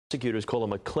Prosecutors call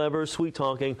him a clever,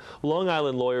 sweet-talking Long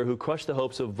Island lawyer who crushed the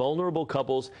hopes of vulnerable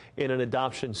couples in an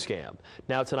adoption scam.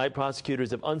 Now tonight,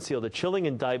 prosecutors have unsealed a chilling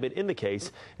indictment in the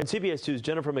case, and CBS 2's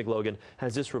Jennifer McLogan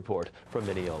has this report from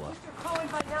Mineola. Mr. Cohen,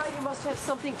 by now you must have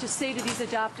something to say to these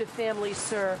adoptive families,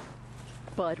 sir.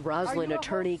 But Roslyn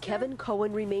attorney Kevin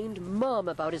Cohen remained mum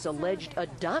about his alleged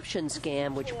adoption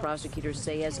scam, which prosecutors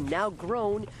say has now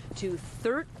grown to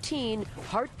 13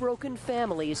 heartbroken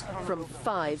families from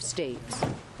 5 states.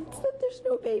 There's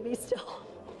no baby still.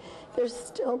 There's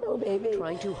still no baby.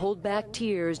 Trying to hold back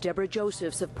tears, Deborah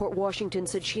Josephs of Port Washington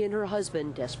said she and her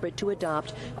husband, desperate to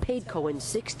adopt, paid Cohen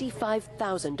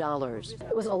 $65,000.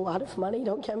 It was a lot of money,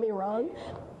 don't get me wrong,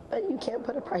 but you can't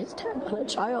put a price tag on a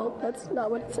child. That's not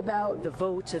what it's about. The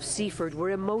votes of Seaford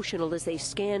were emotional as they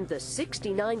scanned the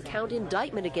 69-count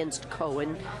indictment against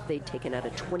Cohen. They'd taken out a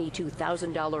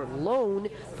 $22,000 loan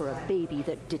for a baby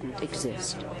that didn't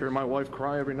exist. I hear my wife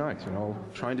cry every night,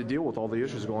 trying to deal with all the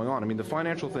issues going on. I mean, the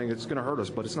financial thing, it's going to hurt us,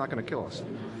 but it's not going to kill us.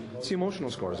 It's the emotional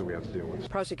scars that we have to deal with.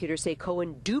 Prosecutors say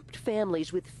Cohen duped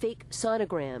families with fake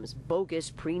sonograms,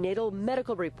 bogus prenatal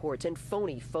medical reports, and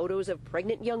phony photos of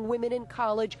pregnant young women in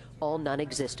college, all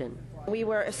non-existent. We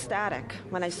were ecstatic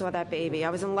when I saw that baby.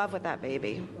 I was in love with that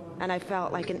baby, and I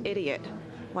felt like an idiot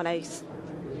when I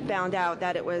found out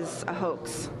that it was a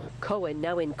hoax. Cohen,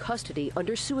 now in custody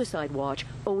under suicide watch,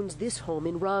 owns this home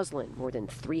in Roslyn. More than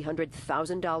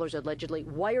 $300,000 allegedly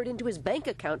wired into his bank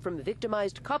account from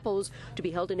victimized couples to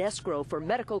be held in escrow for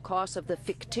medical costs of the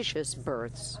fictitious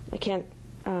births. I can't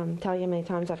tell you how many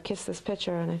times I've kissed this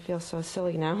picture, and I feel so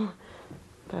silly now.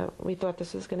 But we thought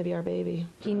this was going to be our baby.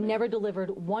 He never delivered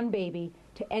one baby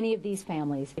to any of these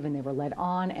families. Even they were led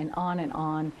on and on and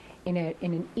on in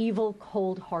an evil,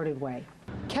 cold-hearted way.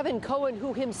 Kevin Cohen,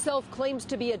 who himself claims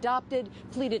to be adopted,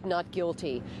 pleaded not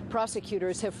guilty.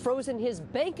 Prosecutors have frozen his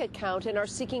bank account and are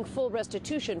seeking full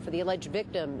restitution for the alleged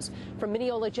victims. From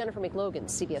Mineola, Jennifer McLogan,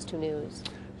 CBS 2 News.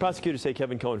 Prosecutors say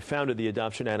Kevin Cohen founded the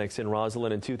adoption annex in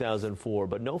Roslyn in 2004,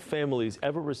 but no families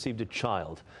ever received a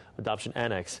child. Adoption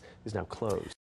annex is now closed.